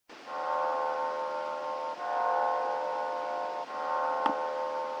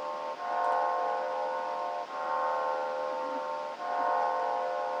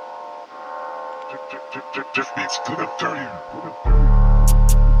Just beats to the dirty.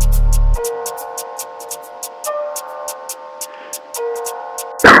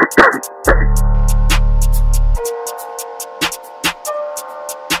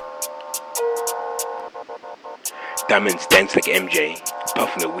 Diamonds dance like MJ,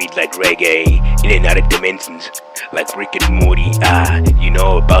 puffing the weed like reggae, in and out of dimensions, like Rick and Morty. You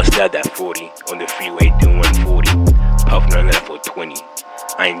know about style that 40, on the freeway doing 140, puffing on that 420.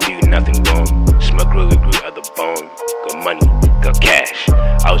 I ain't doing nothing wrong, smoke roller grew out the bone, got money, got cash.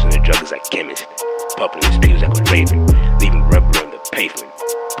 I was in the drugs like chemist, popping his pills like a raven, leaving rubber on the pavement,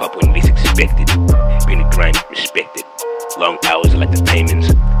 pop when least expected, being a grind respected, long hours like the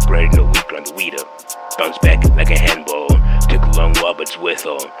payments, grinding a week on the weed up. Bounce back like a handball. Took a long while, but it's worth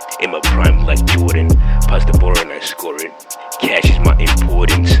all. In my prime like Jordan. Pass the ball and I score it. Cash is my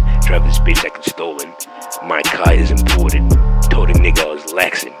importance. Drive this bitch like it's stolen. My car is imported. Told a nigga I was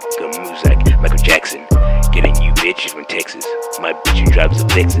laxing. Got moves like Michael Jackson. Get a new bitch from Texas. My bitch who drives a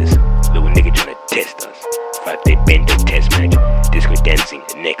Lexus. Little nigga tryna test us. 5-day bender test match. Disco dancing,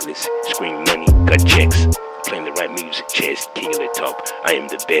 a necklace. Scream money, cut checks. Playing the right moves, chest, king of the top. I am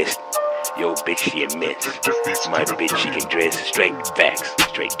the best. Yo, bitch, she a mess. My bitch, she can dress. Straight facts,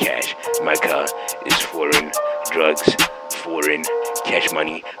 straight cash. My car is foreign. Drugs, foreign. Cash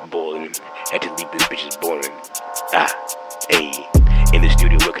money, ballin'. Had to leave this bitch is boring. Ayy. In the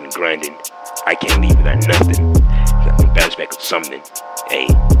studio working and grinding. I can't leave without nothing. Got to bounce back with something. Ayy.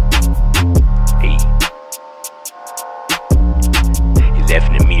 You're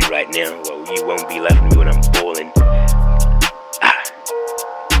laughing at me right now. Well, you won't be laughing at me when I'm ballin'.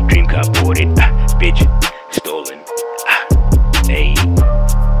 Dream car bought it, bitch, stolen, hey.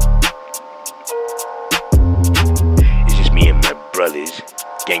 It's just me and my brothers,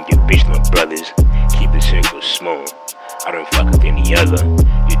 gang your bitch my brothers, keep the circle small, I don't fuck with any other,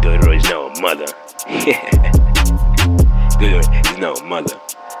 your daughter is now a mother, is now a mother,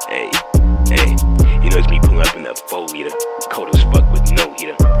 hey, you know it's me pulling up in that 4-liter, cold as fuck with no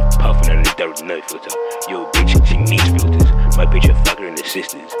heater, puffing on the dirt with no filter, yo bitch, she needs filters. My bitch a fucker and the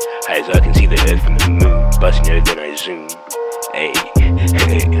sisters. High as I can see the earth from the moon. Busting her then I zoom. Ayy,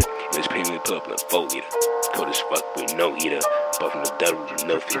 let's pay me pull up in a 4-liter. Cold as fuck with no heater. Puffing the dirt with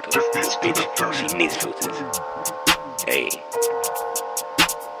no filter. This bitch, she needs filters. Ayy.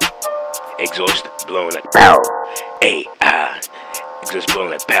 Exhaust blowing like pow. Ayy, exhaust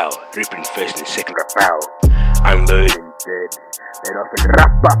blowing like pow. Ripping first and second like pow. Unloading dead. Let off and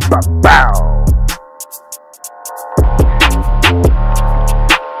rap-a-pa-pow.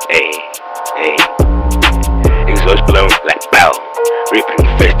 Exhaust blown like bow. Ripping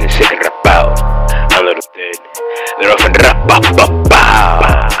first and second rap bow. Unload the third. They're off and rap bow.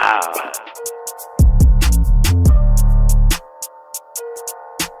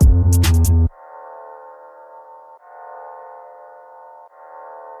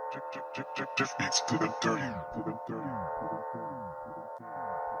 Just beats to the dirty.